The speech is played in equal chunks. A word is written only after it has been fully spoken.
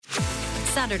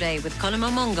Saturday with Colm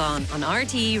O'Mungan on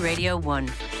RTE Radio 1.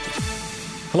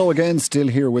 Hello again, still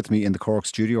here with me in the Cork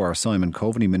studio are Simon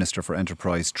Coveney, Minister for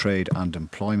Enterprise, Trade and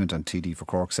Employment and TD for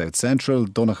Cork South Central,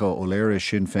 Donnchadh O'Leary,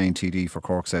 Sinn Féin TD for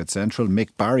Cork South Central, Mick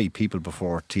Barry, People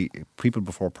Before Profit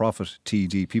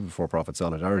TD, People Before Profit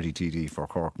Solidarity TD for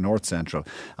Cork North Central.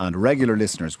 And regular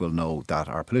listeners will know that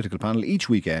our political panel each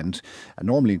weekend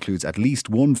normally includes at least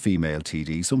one female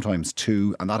TD, sometimes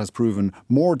two, and that has proven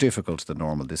more difficult than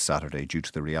normal this Saturday due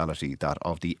to the reality that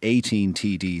of the 18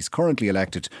 TDs currently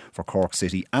elected for Cork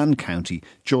City and County,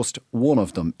 just one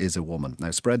of them is a woman. Now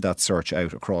spread that search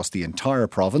out across the entire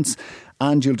province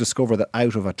and you'll discover that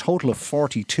out of a total of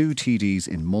 42 TDs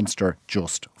in Munster,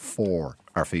 just 4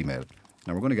 are female.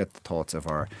 Now we're going to get the thoughts of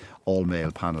our all-male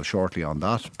panel shortly on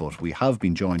that, but we have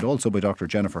been joined also by Dr.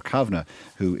 Jennifer Kavanagh,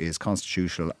 who is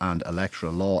constitutional and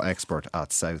electoral law expert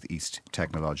at South East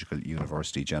Technological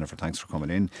University. Jennifer, thanks for coming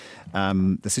in.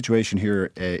 The situation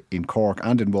here in Cork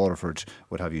and in Waterford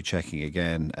would have you checking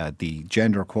again the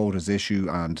gender quotas issue,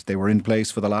 and they were in place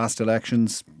for the last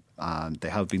elections and they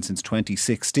have been since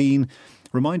 2016.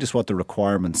 Remind us what the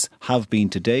requirements have been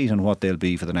to date and what they'll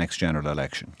be for the next general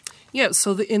election. Yeah,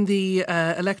 so in the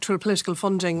Electoral Political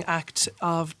Funding Act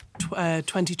of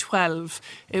 2012,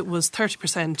 it was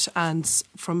 30%, and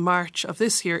from March of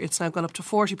this year, it's now gone up to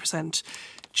 40%.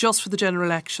 Just for the general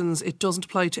elections, it doesn't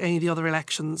apply to any of the other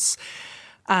elections.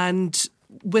 And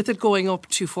with it going up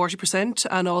to 40%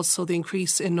 and also the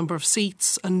increase in number of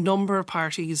seats, a number of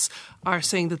parties are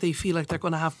saying that they feel like they're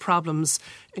going to have problems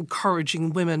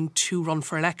encouraging women to run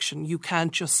for election. You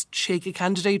can't just shake a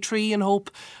candidate tree and hope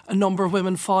a number of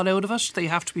women fall out of it. They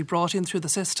have to be brought in through the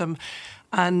system.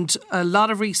 And a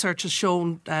lot of research has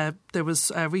shown, there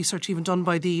was research even done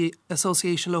by the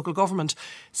Association of Local Government,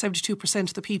 72%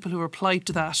 of the people who replied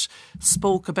to that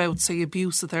spoke about, say,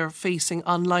 abuse that they're facing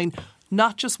online.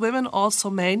 Not just women, also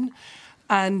men.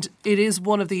 And it is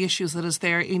one of the issues that is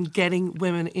there in getting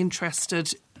women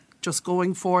interested, just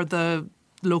going for the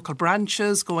local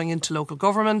branches, going into local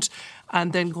government,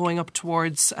 and then going up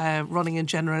towards running in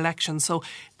general elections. So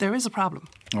there is a problem.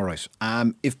 All right.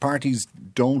 If parties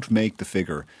don't make the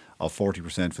figure of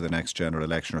 40% for the next general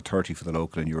election or 30% for the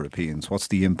local and Europeans, what's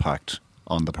the impact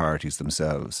on the parties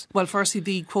themselves? Well, firstly,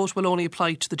 the quote will only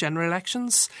apply to the general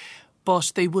elections,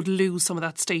 but they would lose some of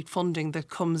that state funding that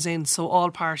comes in. So all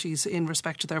parties, in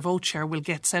respect to their vote share, will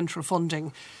get central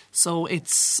funding. So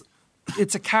it's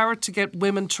a carrot to get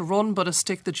women to run, but a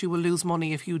stick that you will lose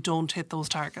money if you don't hit those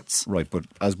targets. Right, but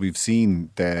as we've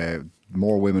seen,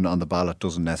 more women on the ballot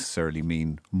doesn't necessarily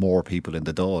mean more people in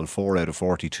the Dáil. 4 out of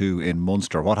 42 in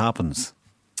Munster. What happens?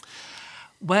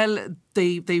 Well,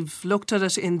 they've looked at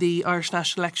it in the Irish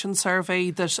National Election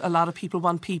Survey that a lot of people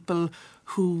want people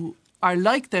who are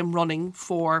like them running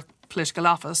for political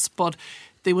office, but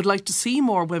they would like to see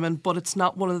more women, but it's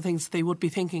not one of the things they would be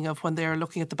thinking of when they're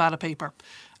looking at the ballot paper.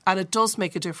 And it does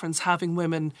make a difference having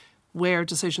women where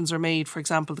decisions are made. For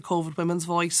example, the COVID Women's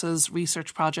Voices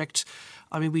research project.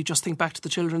 I mean, we just think back to the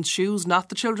children's shoes, not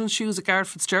the children's shoes at Gareth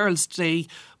Fitzgerald's day,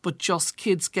 but just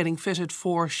kids getting fitted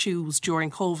for shoes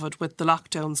during COVID with the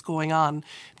lockdowns going on,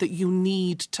 that you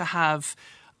need to have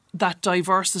that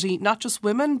diversity, not just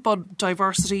women, but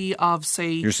diversity of,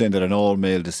 say... You're saying that an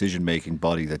all-male decision-making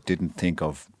body that didn't think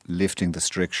of lifting the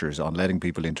strictures on letting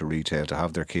people into retail to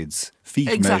have their kids'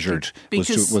 feet measured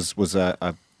was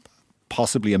a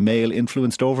possibly a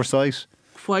male-influenced oversight?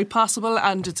 Quite possible,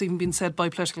 and it's even been said by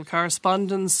political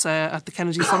correspondents. At the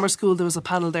Kennedy Summer School, there was a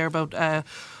panel there about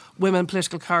women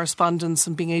political correspondents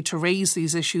and being able to raise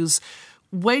these issues.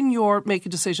 When you're making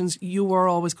decisions, you are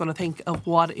always going to think of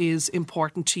what is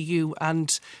important to you.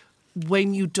 And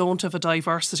when you don't have a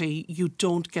diversity, you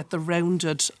don't get the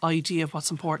rounded idea of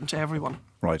what's important to everyone.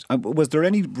 Right. Was there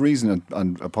any reason,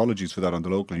 and apologies for that on the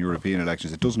local and European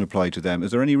elections, it doesn't apply to them.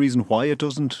 Is there any reason why it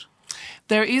doesn't?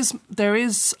 There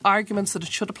is arguments that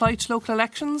it should apply to local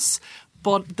elections,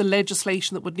 but the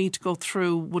legislation that would need to go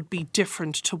through would be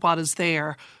different to what is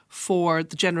there for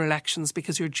the general elections,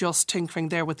 because you're just tinkering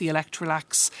there with the electoral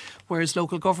acts, whereas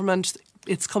local government,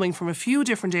 it's coming from a few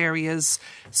different areas,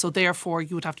 so therefore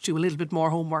you would have to do a little bit more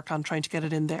homework on trying to get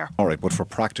it in there. All right, but for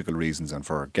practical reasons and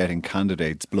for getting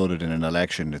candidates blooded in an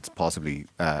election, it's possibly,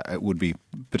 it would be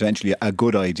potentially a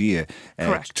good idea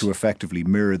to effectively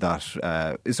mirror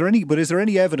that. Is there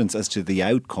any evidence as to the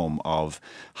outcome of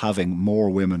having more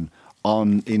women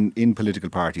in political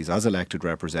parties as elected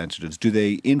representatives? Do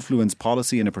they influence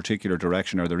policy in a particular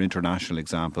direction? Are there international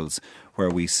examples where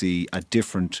we see a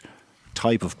different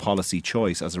type of policy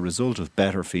choice as a result of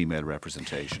better female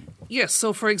representation? Yes,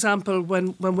 so for example,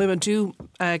 when women do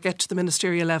get to the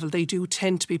ministerial level, they do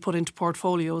tend to be put into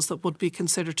portfolios that would be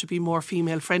considered to be more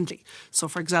female friendly. So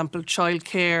for example,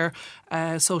 childcare,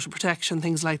 social protection,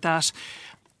 things like that.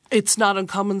 It's not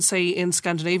uncommon, say, in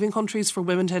Scandinavian countries for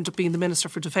women to end up being the Minister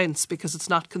for Defence because it's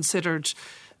not considered,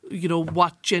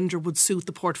 what gender would suit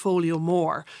the portfolio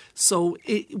more. So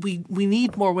we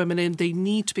need more women in. They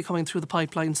need to be coming through the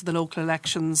pipelines of the local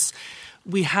elections.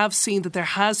 We have seen that there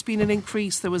has been an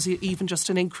increase. There was even just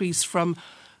an increase from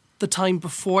the time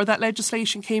before that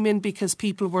legislation came in because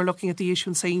people were looking at the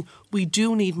issue and saying we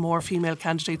do need more female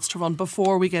candidates to run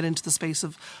before we get into the space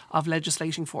of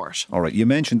legislating for it. All right, you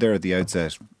mentioned there at the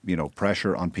outset,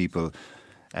 pressure on people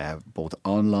both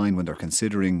online when they're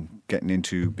considering getting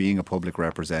into being a public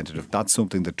representative. That's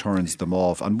something that turns them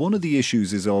off. And one of the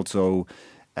issues is also,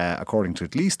 according to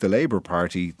at least the Labour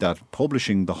Party, that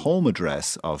publishing the home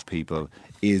address of people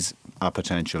is a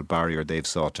potential barrier. They've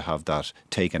sought to have that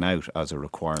taken out as a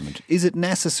requirement. Is it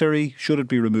necessary? Should it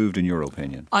be removed in your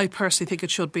opinion? I personally think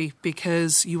it should be,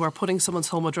 because you are putting someone's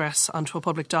home address onto a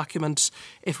public document.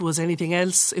 If it was anything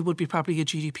else, it would be probably a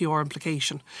GDPR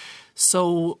implication.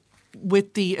 So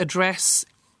with the address,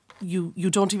 you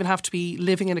don't even have to be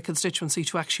living in a constituency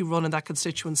to actually run in that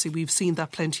constituency. We've seen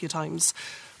that plenty of times.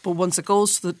 But once it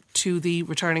goes to the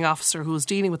returning officer who is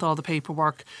dealing with all the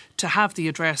paperwork to have the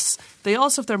address, they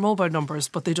also have their mobile numbers,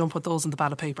 but they don't put those in the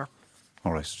ballot paper.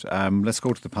 All right. Let's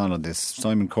go to the panel on this.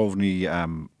 Simon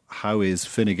Coveney, how is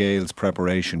Fine Gael's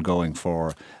preparation going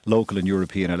for local and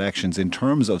European elections in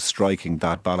terms of striking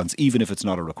that balance, even if it's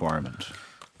not a requirement?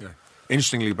 Yeah.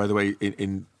 Interestingly, by the way,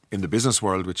 in the business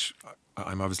world, which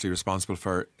I'm obviously responsible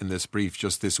for in this brief,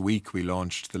 just this week we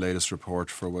launched the latest report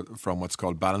from what's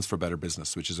called Balance for Better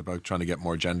Business, which is about trying to get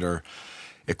more gender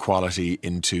equality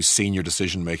into senior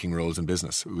decision-making roles in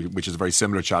business, which is a very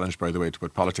similar challenge, by the way, to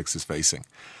what politics is facing.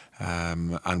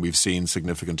 And we've seen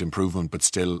significant improvement, but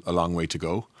still a long way to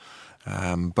go.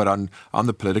 But on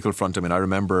the political front, I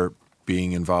remember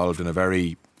being involved in a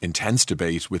very intense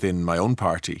debate within my own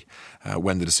party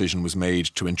when the decision was made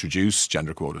to introduce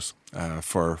gender quotas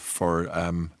for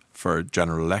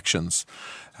general elections.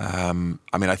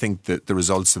 I think that the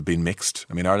results have been mixed.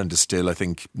 Ireland is still, I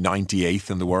think, 98th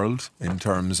in the world in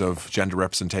terms of gender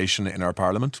representation in our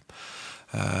parliament,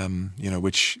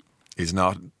 which is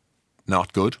not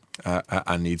good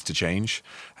and needs to change.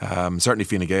 Certainly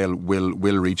Fine Gael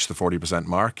will reach the 40%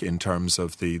 mark in terms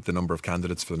of the number of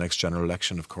candidates for the next general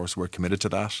election. Of course, we're committed to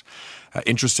that.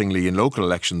 Interestingly, in local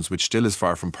elections, which still is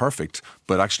far from perfect,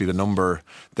 but actually the number,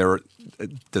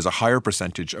 there's a higher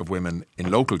percentage of women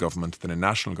in local government than in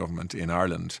national government in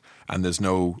Ireland, and there's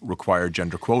no required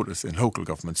gender quotas in local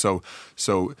government. So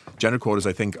gender quotas,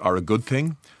 I think, are a good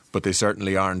thing, but they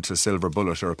certainly aren't a silver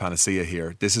bullet or a panacea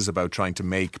here. This is about trying to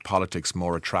make politics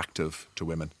more attractive to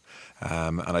women.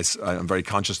 And I'm very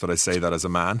conscious that I say that as a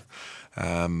man.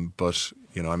 But,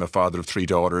 I'm a father of 3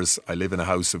 daughters. I live in a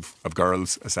house of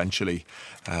girls, essentially.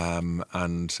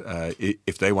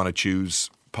 If they want to choose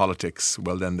politics,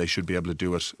 well, then they should be able to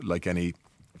do it like any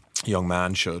young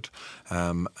man should.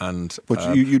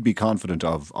 But you'd be confident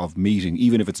of meeting,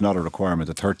 even if it's not a requirement,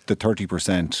 the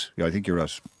 30%. I think you're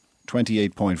at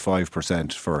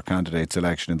 28.5% for candidate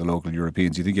selection in the local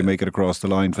Europeans. You think you make it across the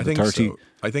line for the 30? So.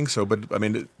 I think so, but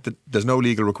there's no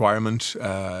legal requirement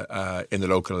in the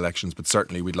local elections, but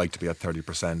certainly we'd like to be at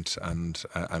 30%,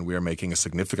 and we're making a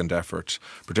significant effort,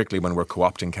 particularly when we're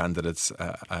co-opting candidates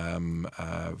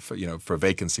for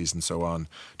vacancies and so on,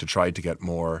 to try to get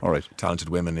more talented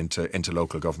women into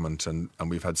local government, and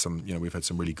we've had some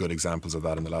really good examples of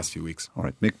that in the last few weeks. All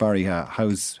right, Mick Barry,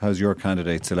 how's your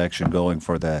candidate selection going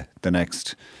for the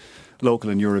next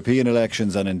local and European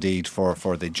elections, and indeed for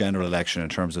the general election in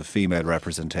terms of female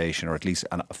representation, or at least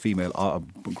a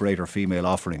greater female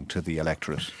offering to the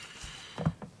electorate?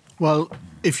 Well,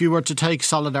 if you were to take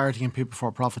Solidarity and People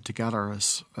for Profit together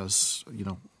as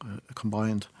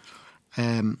combined,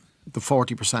 the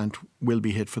 40% will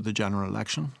be hit for the general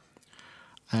election.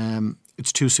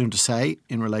 It's too soon to say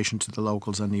in relation to the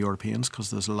locals and the Europeans,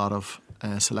 because there's a lot of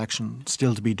selection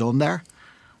still to be done there.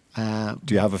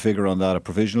 Do you have a figure on that, a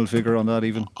provisional figure on that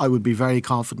even? I would be very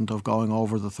confident of going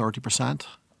over the 30%,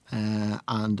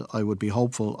 and I would be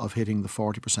hopeful of hitting the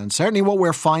 40%. Certainly what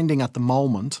we're finding at the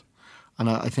moment, and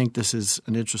I think this is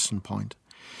an interesting point,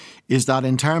 is that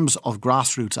in terms of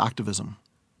grassroots activism,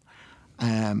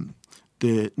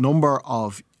 the number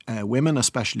of women,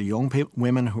 especially young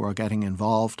women who are getting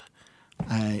involved,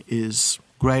 is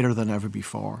greater than ever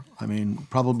before.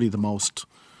 Probably the most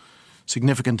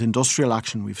significant industrial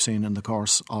action we've seen in the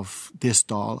course of this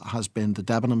Dáil has been the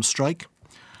Debenham strike.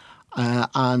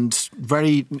 And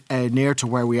very near to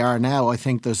where we are now, I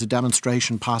think there's a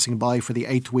demonstration passing by for the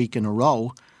 8th week in a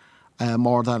row.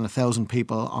 More than 1,000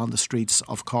 people on the streets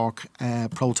of Cork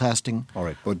protesting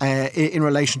in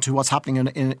relation to what's happening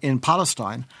in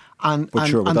Palestine. And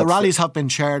the rallies have been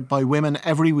chaired by women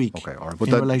every week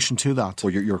in relation to that.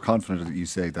 Well, you're confident that you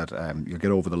say that you'll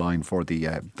get over the line for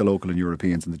the local and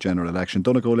Europeans in the general election.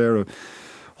 Donnchadh, Laoghaire,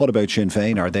 what about Sinn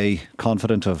Féin? Are they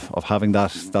confident of having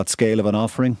that scale of an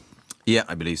offering? Yeah,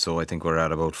 I believe so. I think we're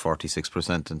at about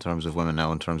 46% in terms of women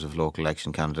now. In terms of local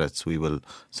election candidates, we will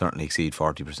certainly exceed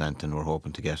 40%, and we're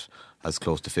hoping to get as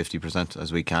close to 50%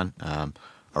 as we can.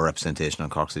 Our representation on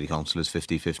Cork City Council is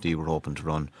 50-50. We're hoping to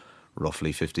run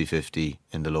roughly 50-50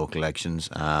 in the local elections.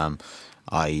 And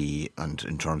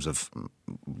in terms of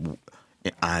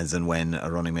as and when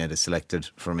a running mate is selected,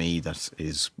 for me, that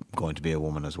is going to be a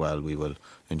woman as well. We will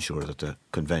ensure that the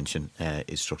convention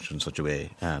is structured in such a way.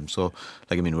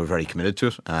 We're very committed to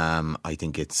it. I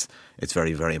think it's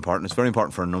very, very important. It's very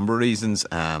important for a number of reasons.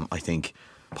 I think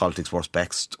politics works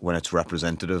best when it's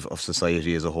representative of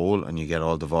society as a whole, and you get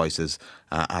all the voices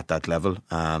at that level.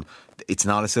 It's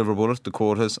not a silver bullet, the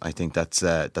quotas. I think that's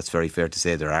very fair to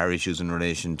say. There are issues in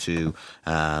relation to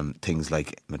things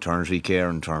like maternity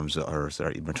care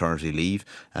maternity leave,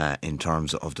 in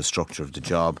terms of the structure of the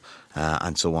job,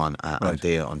 and so on. And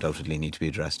they undoubtedly need to be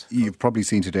addressed. You've probably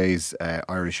seen today's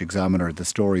Irish Examiner, the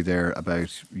story there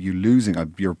about you losing.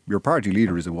 Your party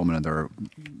leader is a woman, and there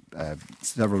are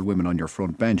several women on your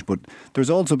front bench. But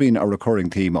there's also been a recurring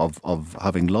theme of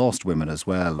having lost women as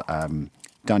well.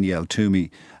 Danielle Toomey,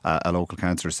 a local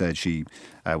councillor, said she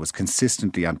was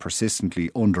consistently and persistently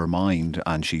undermined,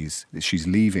 and she's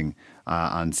leaving,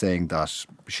 and saying that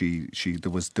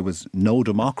there was no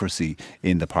democracy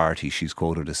in the party. She's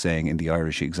quoted as saying in the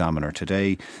Irish Examiner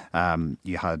today.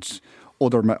 You had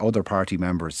other party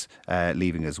members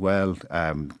leaving as well.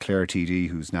 Claire TD,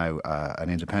 who's now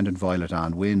an independent, Violet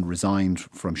Ann Wynne, resigned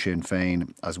from Sinn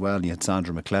Féin as well. And you had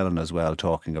Sandra McClellan as well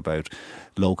talking about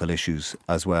local issues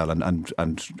as well,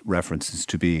 and references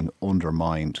to being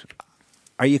undermined.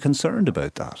 Are you concerned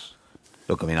about that?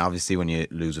 Look, I mean, obviously when you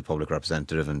lose a public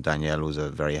representative, and Danielle was a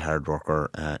very hard worker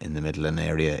in the Midland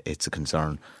area, it's a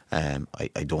concern. I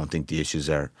don't think the issues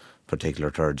are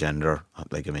particular to her gender.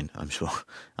 I'm sure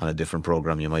on a different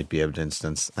programme you might be able to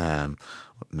instance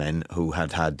men who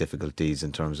had difficulties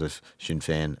in terms of Sinn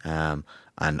Féin.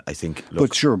 And I think,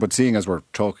 but seeing as we're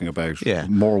talking about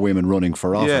more women running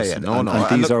for office, and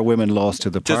these are women lost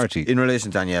to the party. In relation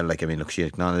to Danielle, she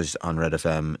acknowledged on Red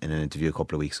FM in an interview a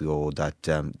couple of weeks ago that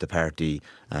the party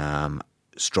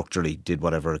structurally did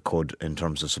whatever it could in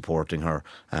terms of supporting her.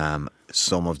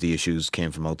 Some of the issues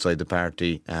came from outside the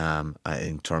party,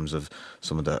 in terms of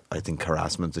some of the, I think,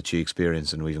 harassment that she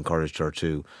experienced, and we've encouraged her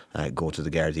to go to the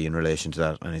Gardaí in relation to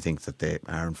that, and I think that they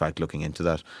are in fact looking into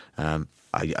that.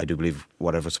 I do believe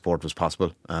whatever support was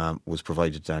possible was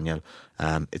provided to Danielle.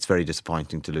 It's very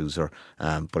disappointing to lose her,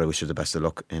 but I wish her the best of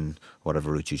luck in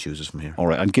whatever route she chooses from here. All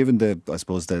right, and given the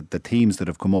themes that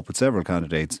have come up with several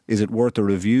candidates, is it worth a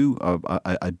review,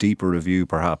 a deeper review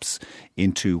perhaps,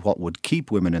 into what would keep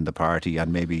women in the party,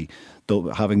 and maybe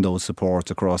having those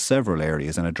supports across several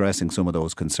areas and addressing some of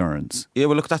those concerns? Yeah,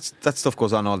 well, look, that stuff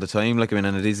goes on all the time.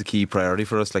 And it is a key priority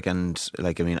for us. At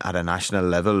a national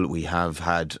level, we have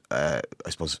had,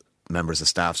 members of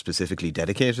staff specifically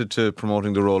dedicated to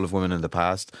promoting the role of women in the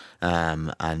past, I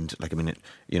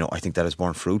think that has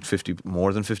borne fruit.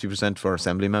 More than 50% for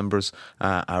assembly members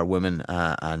are women,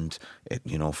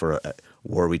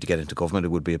 were we to get into government, it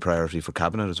would be a priority for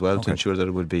cabinet as well, to ensure that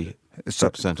it would be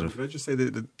representative. Could I just say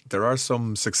that there are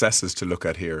some successes to look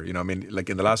at here? In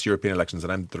the last European elections,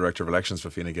 and I'm the Director of Elections for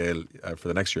Fine Gael for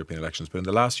the next European elections, but in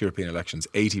the last European elections,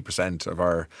 80% of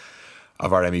our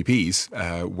MEPs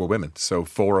were women, so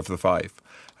 4 of the 5.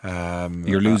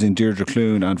 You're losing Deirdre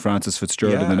Clune and Frances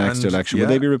Fitzgerald in the next election. Will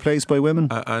they be replaced by women?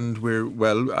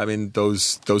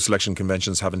 Those selection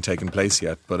conventions haven't taken place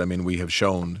yet, but we have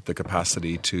shown the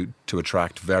capacity to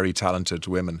attract very talented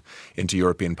women into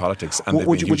European politics. And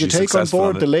would you take on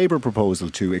board the Labour proposal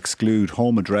to exclude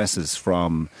home addresses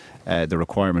from the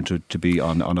requirement to be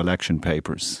on election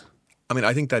papers?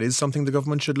 I think that is something the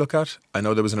government should look at. I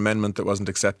know there was an amendment that wasn't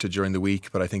accepted during the week,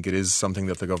 but I think it is something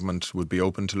that the government would be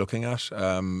open to looking at.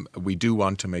 We do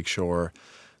want to make sure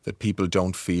that people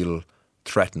don't feel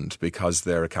threatened because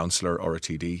they're a councillor or a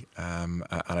TD. And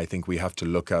I think we have to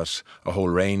look at a whole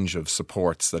range of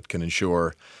supports that can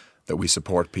ensure that we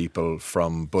support people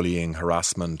from bullying,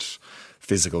 harassment,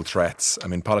 physical threats.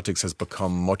 Politics has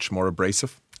become much more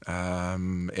abrasive.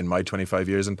 in my 25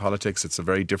 years in politics. It's a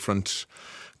very different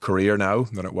career now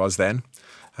than it was then.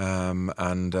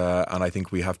 And I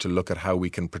think we have to look at how we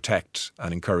can protect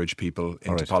and encourage people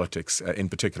into politics, in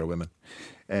particular women.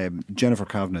 Jennifer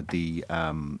Kavanagh, the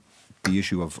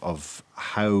issue of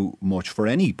how much for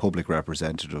any public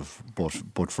representative,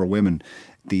 but for women,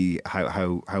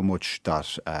 how much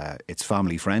that it's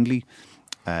family friendly.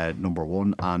 Number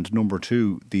one, and number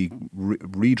two, the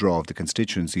redraw of the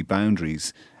constituency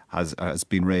boundaries has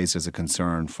been raised as a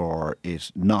concern for it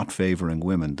not favouring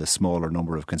women, the smaller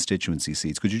number of constituency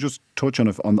seats. Could you just touch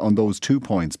on those 2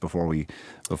 points before we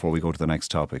go to the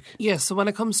next topic? Yes, so when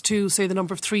it comes to, say, the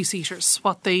number of 3-seaters,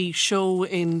 what they show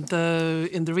in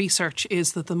the research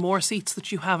is that the more seats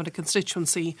that you have in a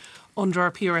constituency under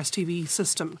our PRSTV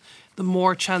system, the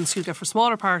more chance you'll get for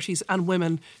smaller parties and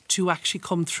women to actually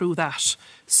come through that.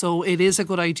 So it is a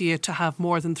good idea to have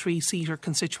more than 3-seater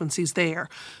constituencies there.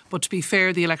 But to be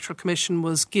fair, the Electoral Commission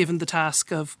was given the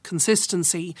task of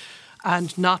consistency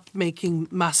and not making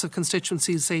massive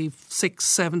constituencies, say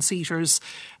 6-7 seaters,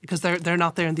 because they're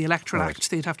not there in the Electoral Act.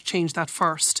 They'd have to change that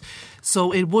first.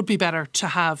 So it would be better to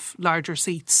have larger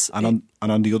seats. And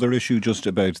on the other issue, just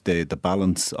about the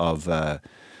balance of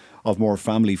more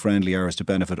family-friendly areas to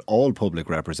benefit all public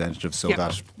representatives, so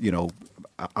that, you know,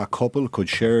 a couple could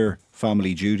share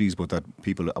family duties, but that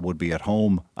people would be at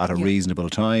home at a reasonable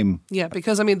time. Yeah,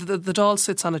 because, I mean, the Dáil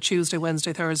sits on a Tuesday,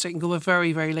 Wednesday, Thursday, and go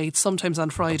very, very late, sometimes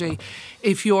on Friday.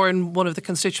 If you're in one of the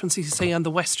constituencies, say, on the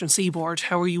Western Seaboard,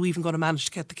 how are you even going to manage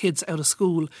to get the kids out of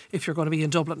school if you're going to be in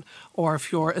Dublin? Or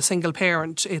if you're a single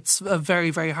parent, it's a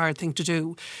very, very hard thing to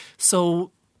do.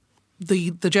 So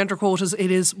the gender quotas, it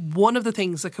is one of the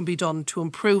things that can be done to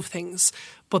improve things,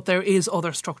 but there is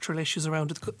other structural issues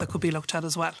around it that could be looked at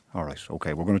as well. All right,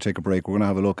 OK, we're going to take a break. We're going to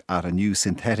have a look at a new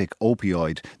synthetic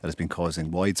opioid that has been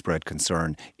causing widespread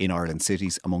concern in Ireland's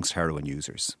cities amongst heroin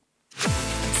users.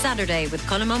 Saturday with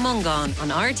Conor Mungan on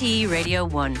RTE Radio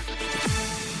 1.